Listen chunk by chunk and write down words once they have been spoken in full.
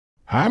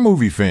Hi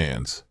movie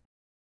fans!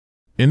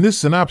 In this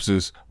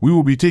synopsis, we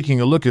will be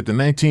taking a look at the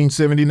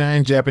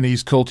 1979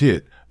 Japanese cult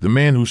hit, The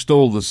Man Who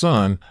Stole the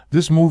Sun.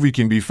 This movie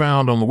can be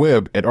found on the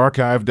web at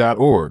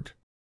archive.org.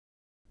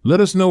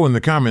 Let us know in the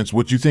comments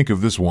what you think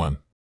of this one.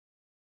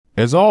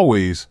 As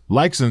always,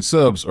 likes and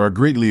subs are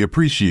greatly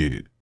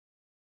appreciated.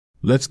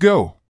 Let's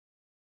go!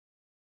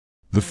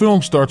 The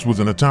film starts with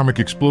an atomic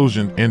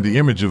explosion and the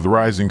image of the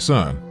rising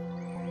sun.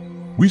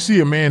 We see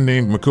a man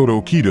named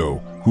Makoto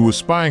Kido, who is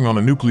spying on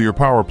a nuclear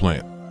power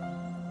plant.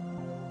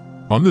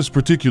 On this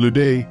particular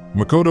day,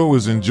 Makoto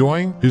is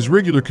enjoying his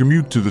regular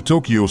commute to the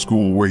Tokyo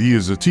school where he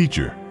is a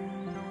teacher.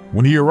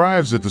 When he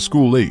arrives at the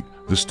school late,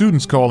 the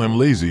students call him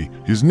lazy.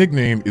 His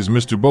nickname is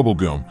Mr.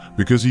 Bubblegum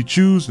because he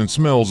chews and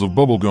smells of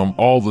bubblegum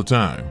all the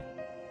time.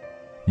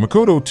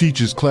 Makoto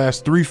teaches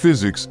class 3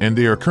 physics and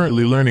they are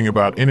currently learning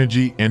about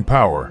energy and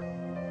power.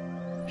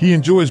 He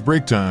enjoys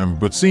break time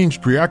but seems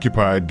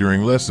preoccupied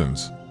during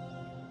lessons.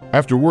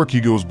 After work he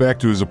goes back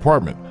to his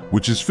apartment,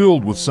 which is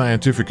filled with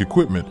scientific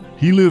equipment.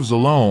 He lives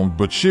alone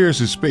but shares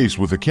his space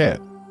with a cat.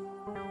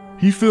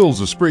 He fills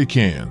a spray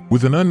can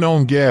with an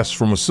unknown gas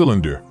from a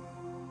cylinder.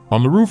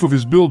 On the roof of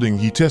his building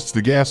he tests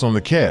the gas on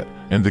the cat,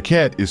 and the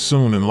cat is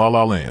soon in La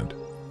La Land.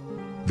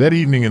 That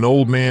evening an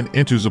old man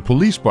enters a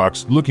police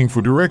box looking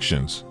for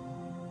directions.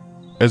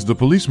 As the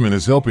policeman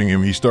is helping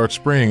him, he starts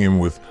spraying him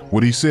with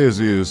what he says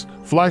is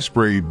fly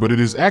spray, but it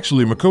is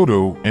actually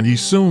Makoto, and he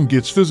soon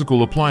gets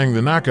physical, applying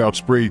the knockout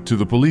spray to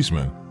the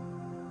policeman.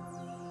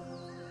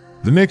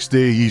 The next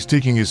day he's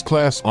taking his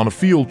class on a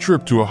field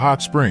trip to a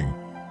hot spring.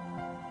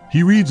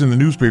 He reads in the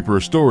newspaper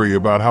a story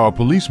about how a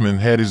policeman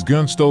had his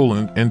gun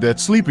stolen and that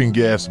sleeping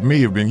gas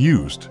may have been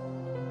used.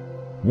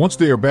 Once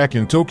they are back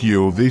in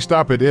Tokyo, they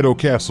stop at Edo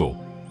Castle.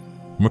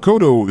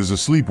 Makoto is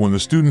asleep when the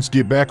students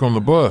get back on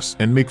the bus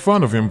and make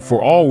fun of him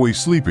for always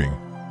sleeping.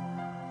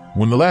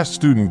 When the last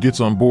student gets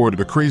on board,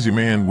 a crazy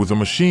man with a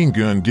machine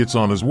gun gets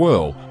on as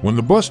well. When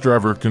the bus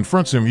driver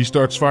confronts him, he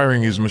starts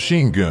firing his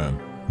machine gun.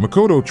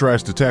 Makoto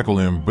tries to tackle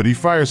him, but he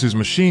fires his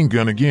machine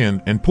gun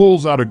again and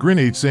pulls out a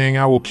grenade saying,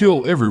 "I will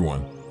kill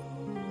everyone."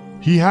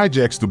 He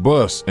hijacks the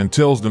bus and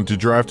tells them to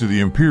drive to the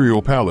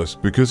Imperial Palace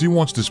because he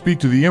wants to speak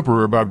to the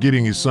Emperor about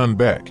getting his son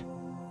back.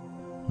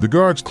 The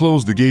guards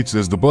close the gates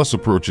as the bus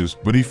approaches,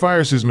 but he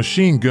fires his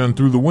machine gun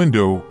through the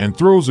window and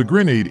throws a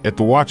grenade at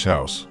the watch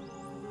house.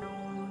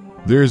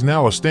 There is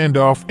now a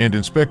standoff and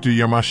Inspector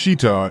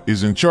Yamashita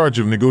is in charge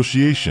of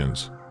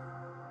negotiations.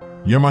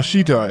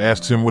 Yamashita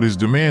asks him what his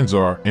demands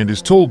are and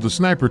is told the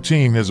sniper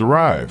team has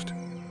arrived.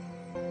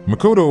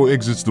 Makoto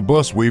exits the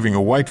bus waving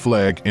a white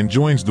flag and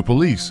joins the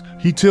police.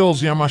 He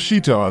tells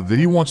Yamashita that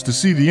he wants to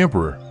see the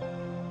Emperor.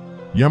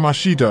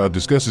 Yamashita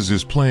discusses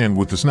his plan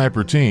with the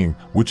sniper team,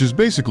 which is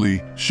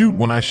basically, shoot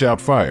when I shout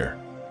fire.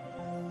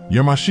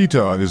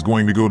 Yamashita is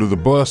going to go to the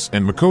bus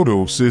and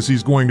Makoto says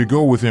he's going to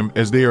go with him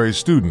as they are his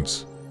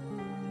students.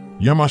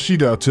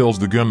 Yamashita tells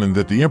the gunman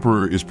that the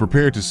Emperor is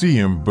prepared to see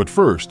him, but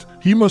first,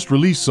 he must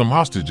release some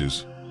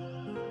hostages.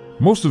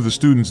 Most of the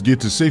students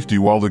get to safety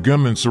while the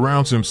gunman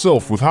surrounds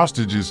himself with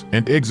hostages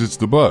and exits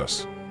the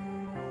bus.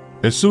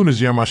 As soon as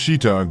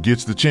Yamashita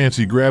gets the chance,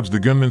 he grabs the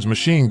gunman's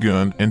machine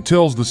gun and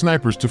tells the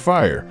snipers to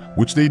fire,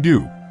 which they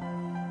do.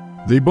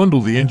 They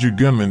bundle the injured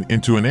gunman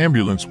into an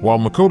ambulance while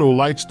Makoto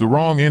lights the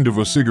wrong end of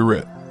a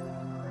cigarette.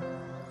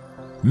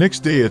 Next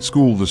day at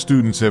school, the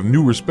students have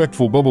new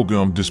respectful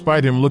bubblegum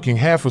despite him looking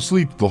half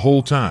asleep the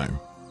whole time.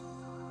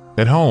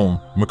 At home,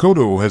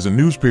 Makoto has a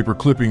newspaper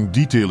clipping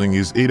detailing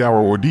his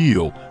 8-hour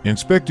ordeal.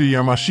 Inspector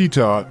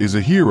Yamashita is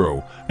a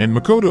hero, and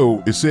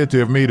Makoto is said to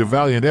have made a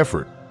valiant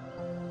effort.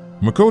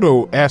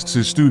 Makoto asks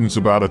his students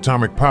about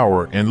atomic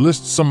power and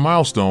lists some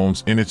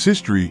milestones in its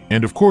history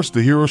and of course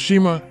the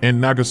Hiroshima and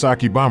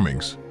Nagasaki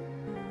bombings.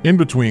 In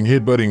between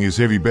headbutting his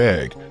heavy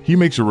bag, he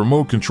makes a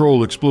remote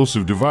control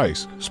explosive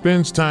device,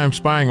 spends time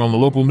spying on the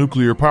local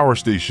nuclear power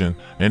station,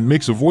 and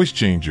makes a voice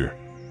changer.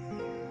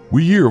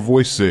 We hear a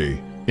voice say,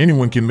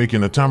 anyone can make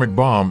an atomic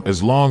bomb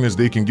as long as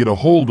they can get a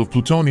hold of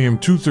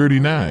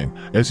plutonium-239,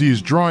 as he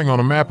is drawing on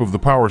a map of the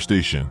power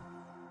station.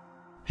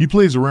 He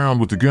plays around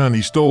with the gun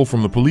he stole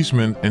from the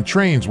policeman and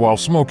trains while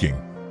smoking.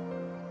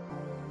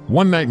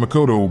 One night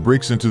Makoto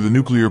breaks into the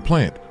nuclear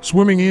plant,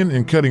 swimming in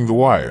and cutting the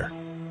wire.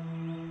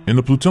 In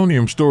the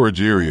plutonium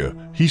storage area,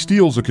 he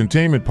steals a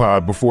containment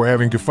pod before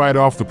having to fight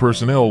off the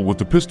personnel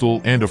with a pistol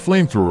and a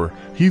flamethrower.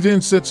 He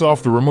then sets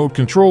off the remote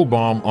control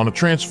bomb on a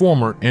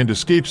transformer and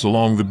escapes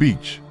along the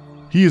beach.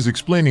 He is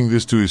explaining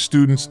this to his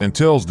students and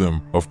tells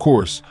them, of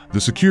course, the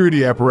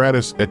security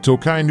apparatus at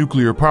Tōkai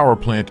Nuclear Power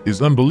Plant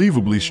is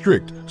unbelievably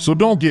strict, so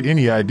don't get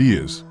any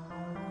ideas.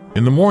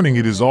 In the morning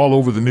it is all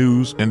over the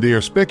news and they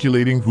are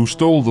speculating who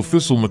stole the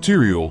fissile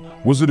material.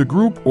 Was it a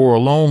group or a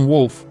lone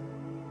wolf?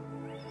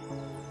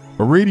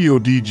 A radio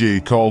DJ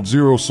called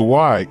Zero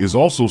Sawai is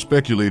also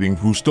speculating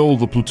who stole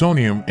the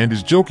plutonium and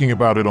is joking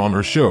about it on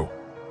her show.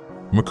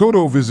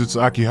 Makoto visits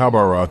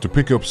Akihabara to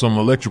pick up some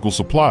electrical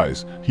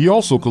supplies. He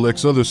also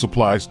collects other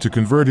supplies to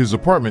convert his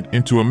apartment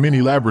into a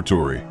mini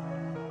laboratory.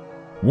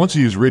 Once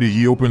he is ready,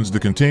 he opens the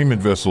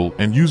containment vessel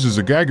and uses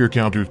a Geiger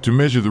counter to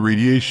measure the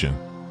radiation.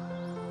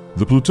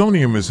 The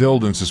plutonium is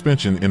held in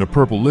suspension in a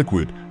purple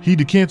liquid. He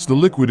decants the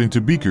liquid into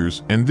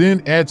beakers and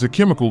then adds a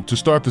chemical to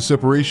start the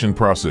separation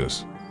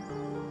process.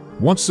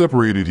 Once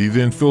separated, he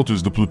then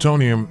filters the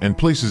plutonium and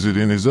places it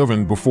in his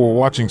oven before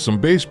watching some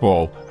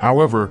baseball.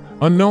 However,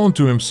 unknown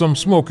to him, some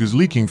smoke is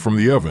leaking from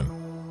the oven.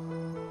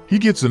 He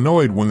gets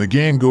annoyed when the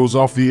gang goes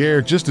off the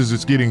air just as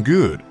it's getting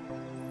good.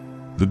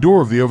 The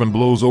door of the oven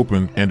blows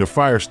open and a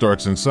fire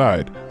starts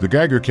inside. The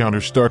Geiger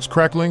counter starts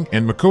crackling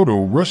and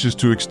Makoto rushes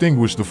to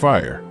extinguish the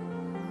fire.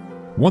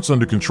 Once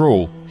under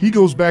control, he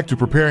goes back to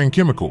preparing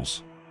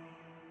chemicals.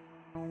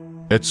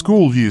 At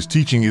school, he is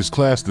teaching his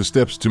class the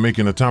steps to make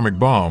an atomic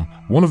bomb.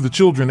 One of the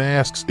children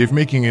asks if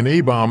making an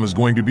A-bomb is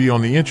going to be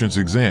on the entrance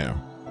exam.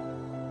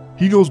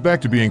 He goes back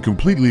to being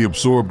completely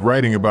absorbed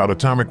writing about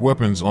atomic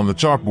weapons on the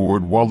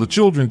chalkboard while the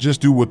children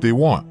just do what they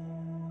want.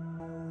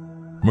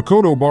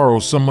 Makoto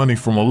borrows some money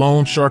from a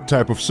loan shark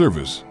type of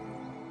service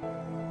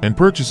and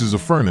purchases a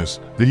furnace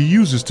that he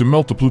uses to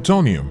melt the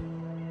plutonium.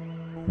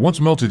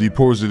 Once melted, he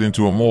pours it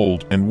into a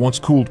mold and once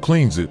cooled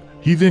cleans it.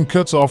 He then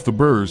cuts off the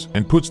burrs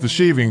and puts the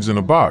shavings in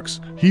a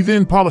box. He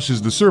then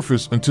polishes the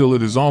surface until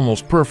it is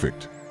almost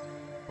perfect.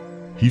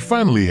 He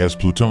finally has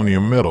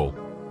plutonium metal.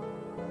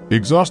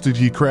 Exhausted,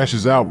 he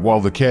crashes out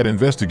while the cat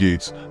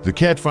investigates. The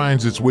cat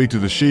finds its way to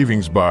the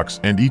shavings box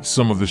and eats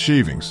some of the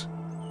shavings.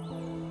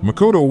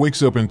 Makoto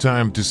wakes up in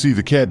time to see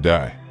the cat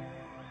die.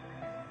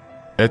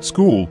 At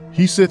school,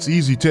 he sets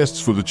easy tests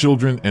for the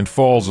children and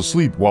falls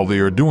asleep while they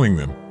are doing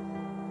them.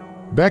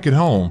 Back at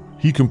home,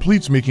 he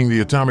completes making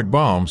the atomic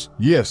bombs.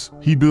 Yes,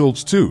 he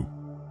builds two.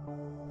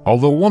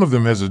 Although one of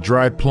them has a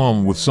dried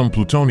plum with some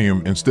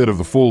plutonium instead of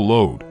the full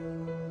load.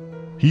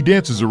 He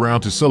dances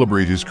around to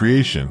celebrate his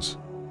creations.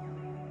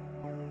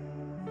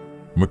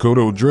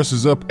 Makoto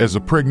dresses up as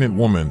a pregnant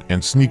woman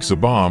and sneaks a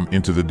bomb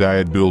into the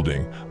Diet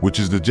Building, which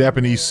is the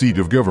Japanese seat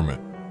of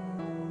government.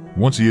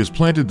 Once he has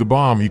planted the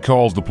bomb, he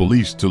calls the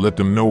police to let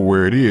them know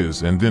where it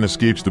is and then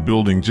escapes the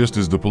building just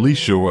as the police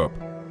show up.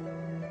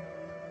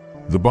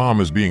 The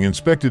bomb is being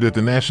inspected at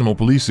the National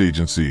Police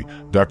Agency.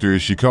 Dr.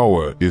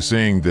 Ishikawa is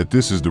saying that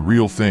this is the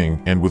real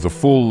thing, and with a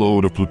full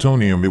load of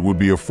plutonium it would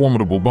be a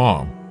formidable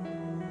bomb.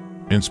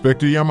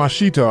 Inspector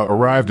Yamashita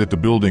arrived at the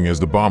building as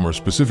the bomber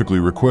specifically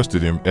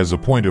requested him as a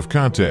point of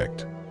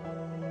contact.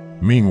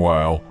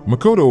 Meanwhile,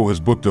 Makoto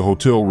has booked a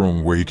hotel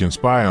room where he can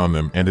spy on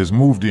them and has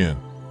moved in.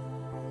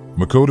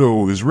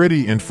 Makoto is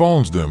ready and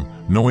phones them,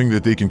 knowing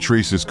that they can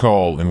trace his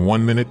call in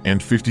 1 minute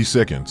and 50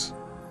 seconds.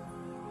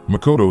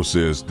 Makoto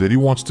says that he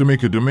wants to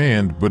make a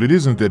demand, but it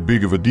isn't that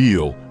big of a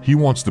deal. He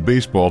wants the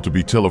baseball to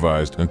be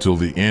televised until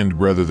the end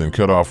rather than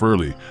cut off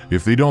early.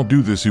 If they don't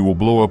do this, he will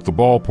blow up the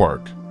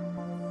ballpark.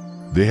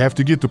 They have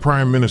to get the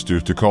Prime Minister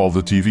to call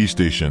the TV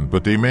station,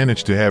 but they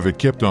manage to have it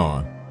kept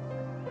on.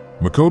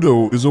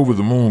 Makoto is over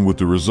the moon with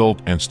the result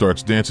and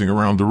starts dancing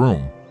around the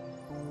room.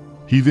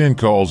 He then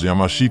calls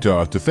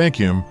Yamashita to thank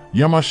him.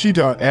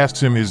 Yamashita asks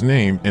him his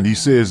name and he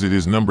says it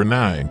is number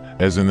 9,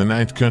 as in the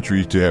 9th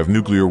country to have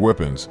nuclear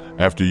weapons,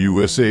 after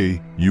USA,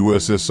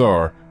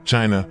 USSR,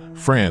 China,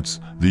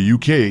 France, the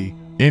UK,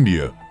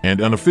 India,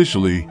 and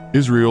unofficially,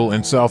 Israel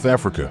and South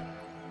Africa.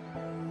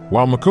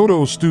 While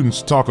Makoto's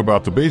students talk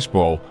about the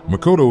baseball,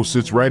 Makoto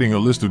sits writing a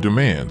list of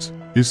demands.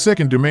 His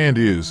second demand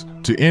is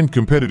to end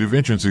competitive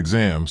entrance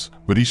exams,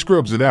 but he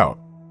scrubs it out.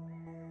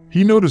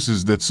 He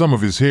notices that some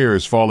of his hair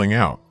is falling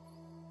out.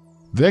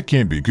 That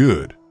can't be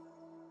good.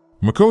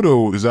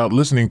 Makoto is out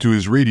listening to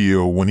his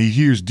radio when he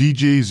hears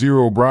DJ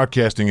Zero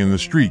broadcasting in the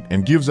street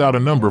and gives out a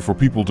number for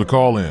people to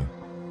call in.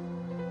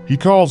 He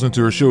calls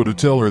into her show to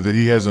tell her that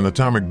he has an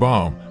atomic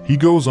bomb. He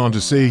goes on to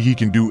say he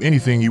can do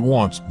anything he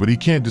wants, but he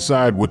can't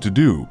decide what to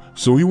do,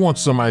 so he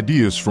wants some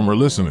ideas from her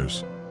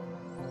listeners.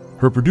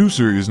 Her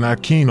producer is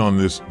not keen on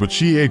this, but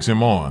she eggs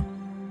him on.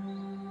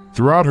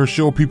 Throughout her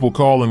show, people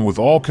call in with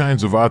all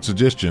kinds of odd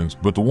suggestions,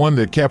 but the one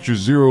that captures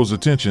Zero's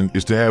attention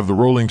is to have the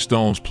Rolling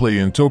Stones play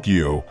in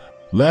Tokyo.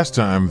 Last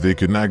time they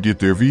could not get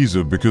their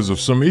visa because of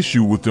some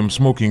issue with them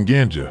smoking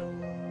ganja.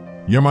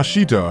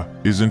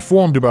 Yamashita is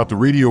informed about the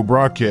radio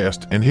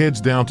broadcast and heads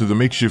down to the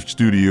makeshift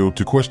studio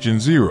to question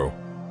Zero.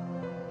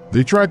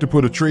 They tried to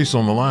put a trace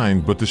on the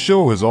line, but the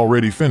show has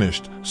already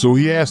finished, so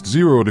he asked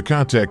Zero to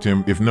contact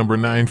him if number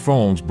 9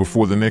 phones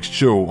before the next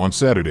show on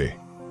Saturday.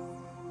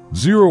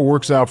 Zero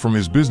works out from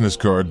his business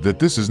card that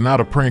this is not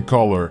a prank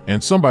caller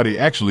and somebody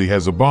actually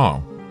has a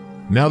bomb.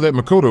 Now that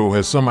Makoto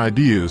has some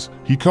ideas,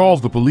 he calls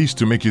the police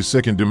to make his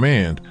second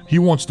demand. He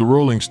wants the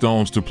Rolling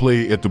Stones to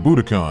play at the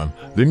Budokan.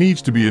 There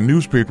needs to be a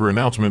newspaper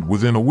announcement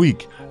within a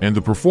week and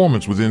the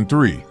performance within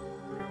 3.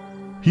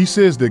 He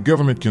says that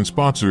government can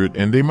sponsor it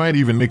and they might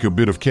even make a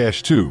bit of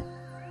cash too.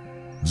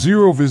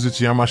 Zero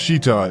visits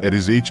Yamashita at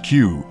his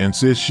HQ and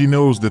says she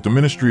knows that the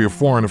Ministry of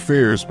Foreign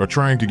Affairs are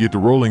trying to get the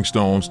Rolling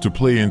Stones to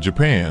play in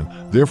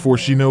Japan, therefore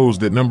she knows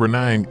that number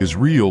 9 is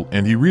real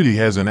and he really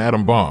has an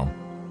atom bomb.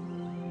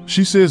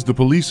 She says the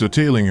police are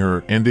tailing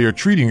her and they are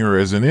treating her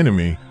as an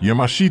enemy.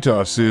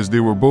 Yamashita says they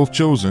were both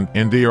chosen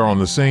and they are on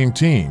the same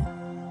team.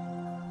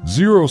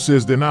 Zero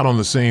says they're not on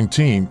the same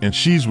team and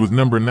she's with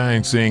number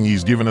 9 saying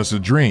he's given us a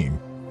dream.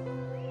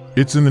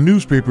 It's in the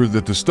newspaper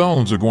that the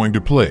Stones are going to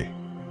play.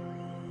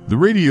 The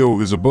radio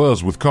is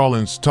abuzz with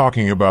call-ins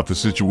talking about the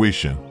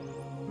situation.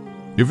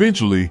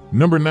 Eventually,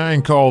 number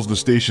 9 calls the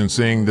station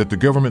saying that the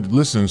government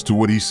listens to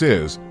what he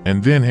says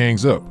and then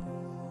hangs up.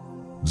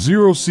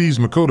 Zero sees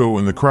Makoto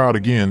in the crowd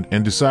again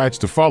and decides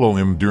to follow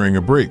him during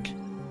a break.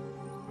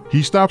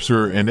 He stops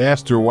her and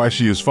asks her why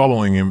she is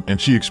following him, and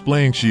she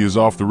explains she is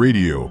off the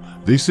radio.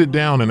 They sit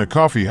down in a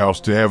coffee house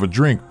to have a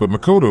drink, but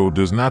Makoto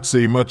does not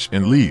say much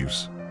and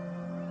leaves.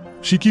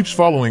 She keeps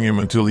following him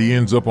until he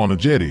ends up on a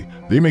jetty.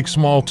 They make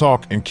small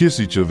talk and kiss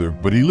each other,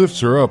 but he lifts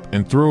her up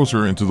and throws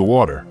her into the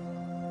water.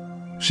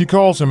 She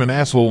calls him an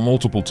asshole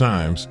multiple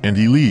times and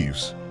he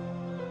leaves.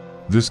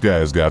 This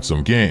guy's got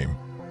some game.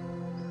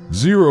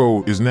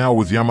 Zero is now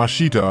with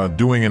Yamashita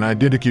doing an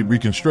identikit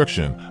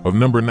reconstruction of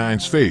number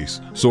 9's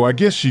face, so I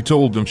guess she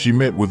told them she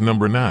met with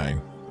number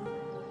 9.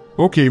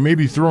 Okay,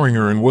 maybe throwing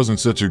her in wasn't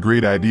such a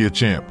great idea,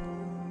 champ.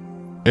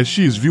 As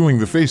she is viewing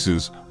the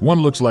faces,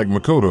 one looks like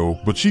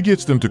Makoto, but she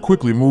gets them to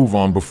quickly move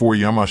on before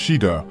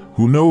Yamashita,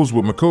 who knows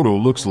what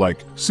Makoto looks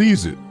like,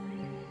 sees it.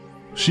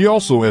 She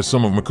also has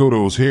some of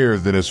Makoto's hair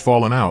that has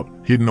fallen out,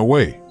 hidden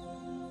away.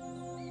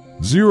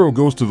 Zero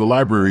goes to the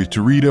library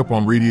to read up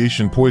on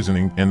radiation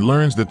poisoning and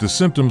learns that the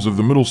symptoms of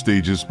the middle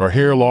stages are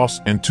hair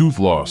loss and tooth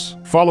loss,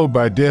 followed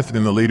by death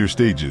in the later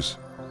stages.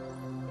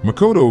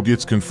 Makoto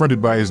gets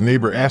confronted by his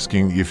neighbor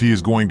asking if he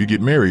is going to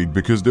get married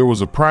because there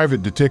was a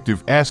private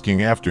detective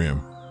asking after him.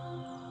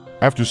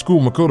 After school,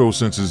 Makoto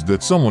senses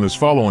that someone is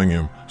following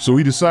him, so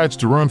he decides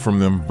to run from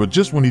them, but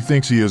just when he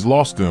thinks he has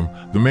lost them,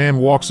 the man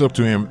walks up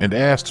to him and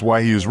asks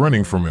why he is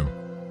running from him.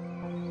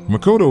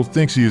 Makoto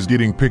thinks he is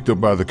getting picked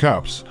up by the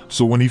cops,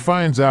 so when he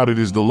finds out it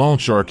is the loan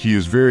shark, he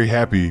is very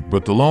happy,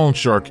 but the loan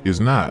shark is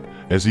not,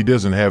 as he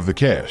doesn't have the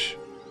cash.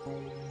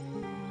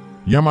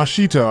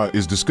 Yamashita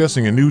is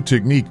discussing a new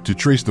technique to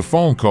trace the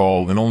phone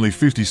call in only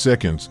 50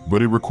 seconds,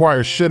 but it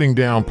requires shutting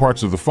down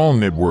parts of the phone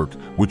network,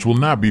 which will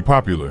not be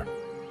popular.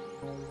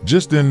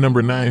 Just then,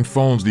 number 9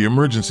 phones the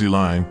emergency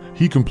line.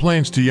 He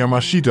complains to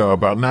Yamashita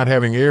about not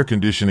having air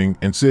conditioning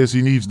and says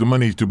he needs the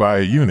money to buy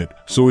a unit,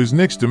 so his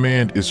next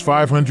demand is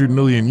 500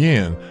 million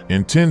yen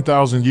in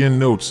 10,000 yen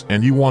notes,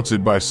 and he wants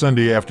it by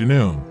Sunday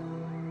afternoon.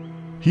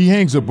 He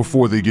hangs up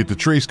before they get the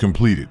trace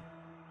completed.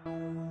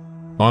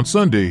 On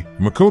Sunday,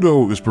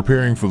 Makoto is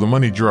preparing for the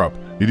money drop.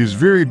 It is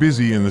very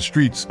busy in the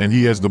streets and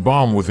he has the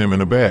bomb with him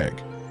in a bag.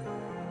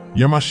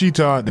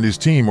 Yamashita and his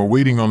team are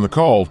waiting on the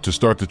call to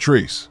start the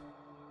trace.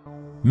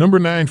 Number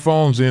 9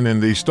 phones in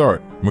and they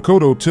start.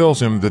 Makoto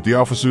tells him that the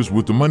officers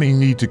with the money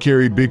need to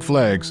carry big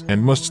flags and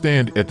must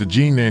stand at the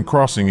Jinnan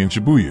crossing in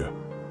Shibuya.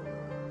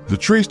 The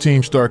trace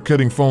team start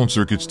cutting phone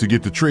circuits to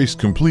get the trace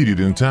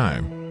completed in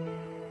time.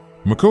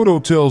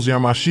 Makoto tells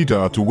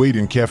Yamashita to wait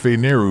in Cafe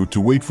Neru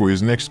to wait for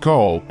his next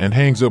call and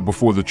hangs up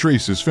before the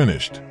trace is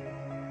finished.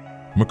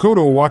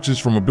 Makoto watches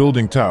from a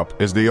building top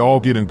as they all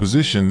get in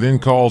position, then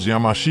calls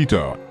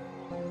Yamashita.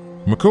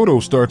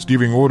 Makoto starts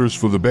giving orders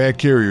for the bag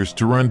carriers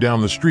to run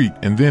down the street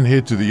and then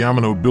head to the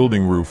Yamano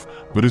building roof,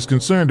 but is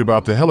concerned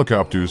about the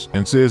helicopters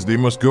and says they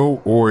must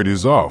go or it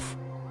is off.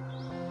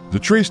 The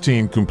trace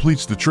team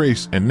completes the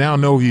trace and now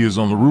know he is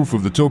on the roof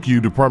of the Tokyo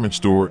department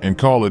store and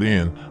call it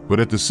in, but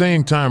at the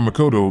same time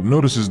Makoto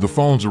notices the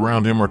phones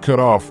around him are cut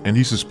off and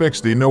he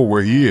suspects they know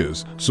where he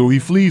is, so he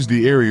flees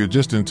the area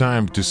just in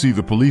time to see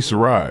the police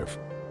arrive.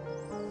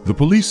 The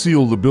police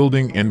seal the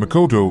building and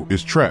Makoto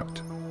is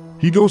trapped.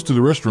 He goes to the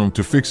restroom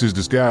to fix his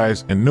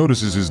disguise and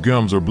notices his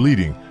gums are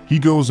bleeding. He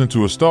goes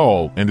into a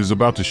stall and is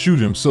about to shoot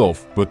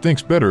himself, but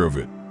thinks better of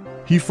it.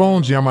 He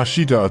phones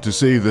Yamashita to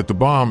say that the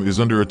bomb is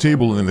under a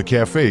table in the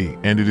cafe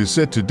and it is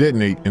set to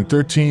detonate in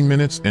 13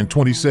 minutes and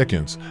 20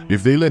 seconds.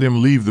 If they let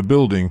him leave the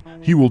building,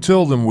 he will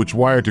tell them which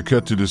wire to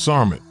cut to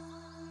disarm it.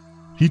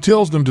 He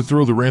tells them to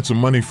throw the ransom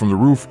money from the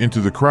roof into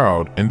the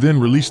crowd and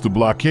then release the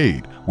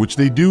blockade, which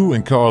they do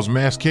and cause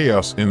mass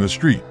chaos in the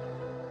street.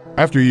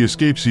 After he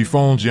escapes, he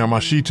phones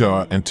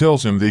Yamashita and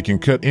tells him they can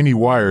cut any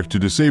wire to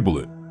disable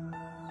it.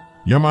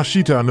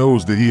 Yamashita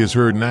knows that he has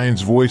heard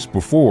 9's voice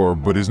before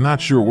but is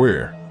not sure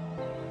where.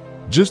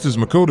 Just as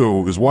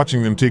Makoto is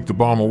watching them take the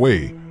bomb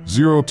away,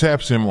 Zero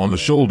taps him on the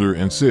shoulder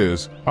and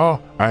says, "Ah,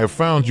 I have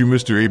found you,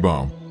 Mr.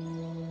 A-Bomb."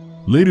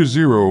 Later,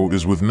 Zero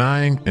is with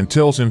 9 and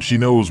tells him she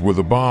knows where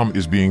the bomb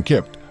is being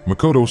kept.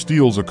 Makoto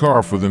steals a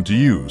car for them to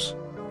use.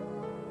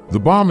 The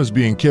bomb is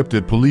being kept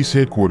at police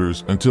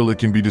headquarters until it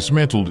can be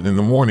dismantled in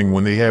the morning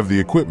when they have the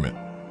equipment.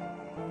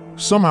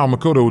 Somehow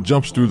Makoto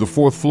jumps through the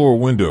 4th floor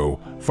window,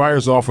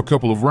 fires off a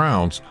couple of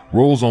rounds,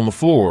 rolls on the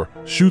floor,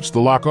 shoots the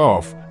lock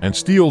off, and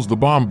steals the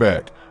bomb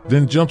back,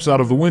 then jumps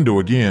out of the window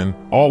again,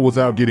 all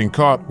without getting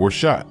caught or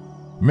shot.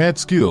 Mad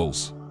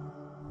skills.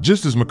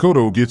 Just as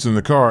Makoto gets in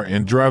the car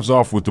and drives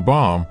off with the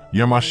bomb,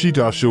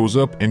 Yamashita shows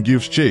up and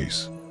gives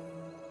chase.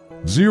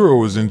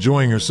 Zero is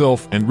enjoying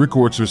herself and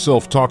records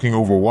herself talking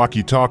over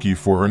walkie-talkie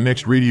for her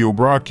next radio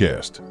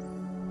broadcast.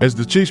 As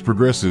the chase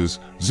progresses,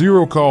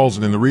 Zero calls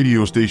in the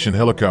radio station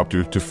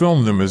helicopter to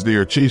film them as they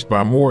are chased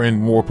by more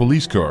and more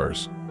police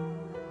cars.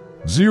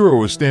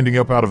 Zero is standing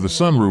up out of the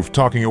sunroof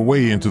talking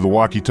away into the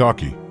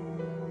walkie-talkie.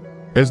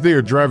 As they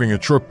are driving, a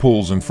truck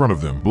pulls in front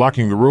of them,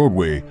 blocking the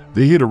roadway.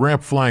 They hit a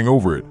ramp flying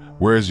over it,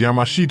 whereas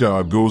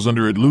Yamashita goes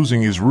under it,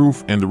 losing his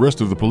roof, and the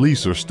rest of the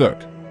police are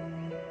stuck.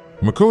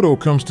 Makoto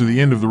comes to the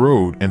end of the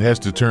road and has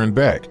to turn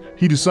back.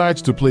 He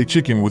decides to play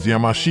chicken with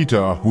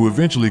Yamashita, who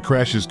eventually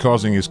crashes,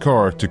 causing his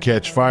car to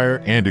catch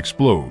fire and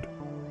explode.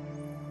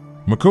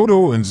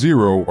 Makoto and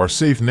Zero are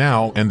safe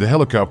now, and the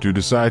helicopter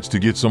decides to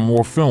get some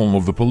more film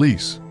of the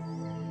police.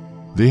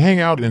 They hang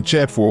out and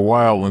chat for a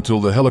while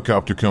until the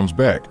helicopter comes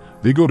back.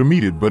 They go to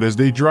meet it, but as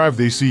they drive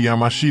they see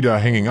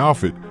Yamashita hanging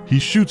off it. He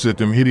shoots at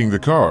them, hitting the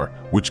car,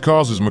 which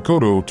causes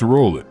Makoto to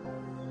roll it.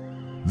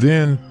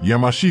 Then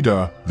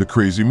Yamashita, the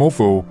crazy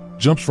mofo,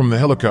 jumps from the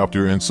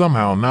helicopter and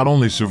somehow not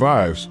only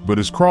survives, but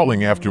is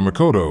crawling after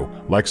Makoto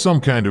like some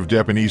kind of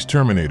Japanese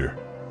Terminator.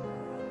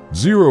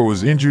 Zero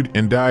is injured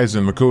and dies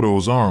in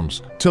Makoto's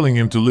arms, telling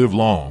him to live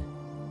long.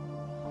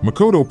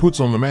 Makoto puts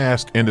on the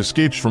mask and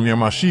escapes from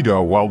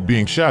Yamashita while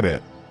being shot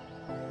at.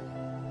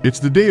 It's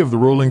the day of the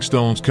Rolling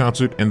Stones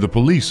concert and the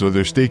police are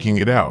there staking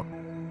it out.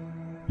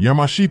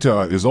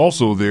 Yamashita is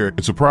also there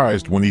and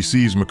surprised when he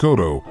sees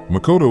Makoto.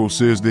 Makoto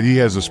says that he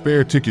has a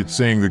spare ticket,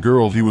 saying the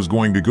girl he was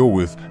going to go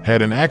with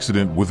had an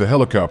accident with a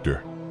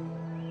helicopter.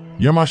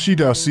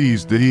 Yamashita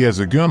sees that he has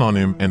a gun on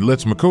him and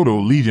lets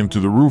Makoto lead him to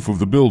the roof of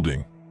the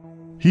building.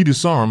 He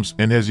disarms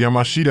and has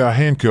Yamashita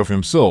handcuff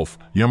himself.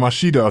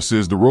 Yamashita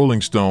says the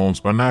Rolling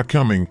Stones are not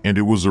coming and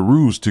it was a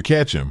ruse to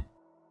catch him.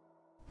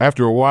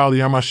 After a while,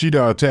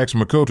 Yamashita attacks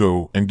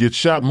Makoto and gets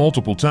shot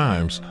multiple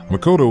times.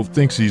 Makoto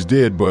thinks he's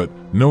dead, but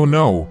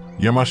no.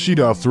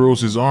 Yamashita throws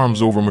his arms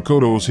over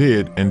Makoto's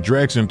head and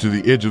drags him to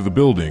the edge of the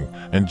building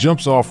and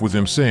jumps off with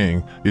him,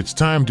 saying, "It's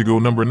time to go,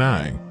 number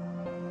 9.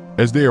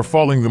 As they are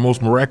falling, the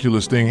most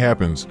miraculous thing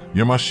happens.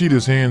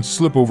 Yamashita's hands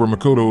slip over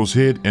Makoto's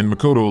head and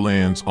Makoto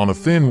lands on a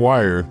thin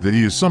wire that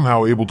he is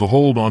somehow able to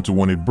hold onto.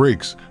 When it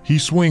breaks, he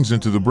swings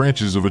into the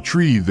branches of a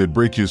tree that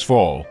break his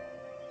fall.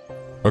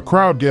 A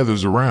crowd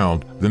gathers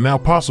around the now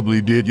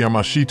possibly dead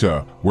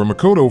Yamashita, where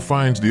Makoto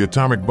finds the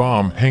atomic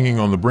bomb hanging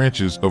on the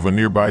branches of a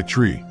nearby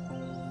tree.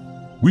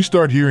 We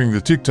start hearing the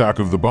tick-tock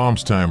of the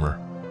bomb's timer.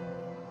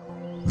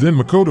 Then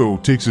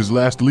Makoto takes his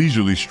last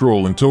leisurely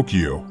stroll in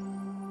Tokyo.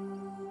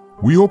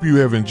 We hope you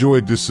have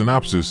enjoyed this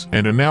synopsis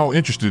and are now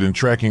interested in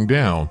tracking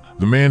down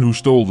the man who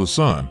stole the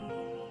sun.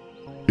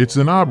 It's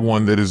an odd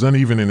one that is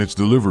uneven in its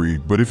delivery,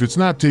 but if it's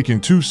not taken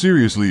too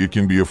seriously, it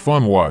can be a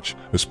fun watch,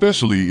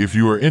 especially if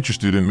you are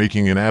interested in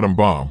making an atom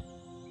bomb.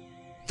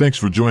 Thanks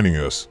for joining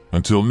us.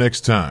 Until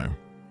next time,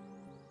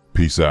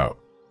 peace out.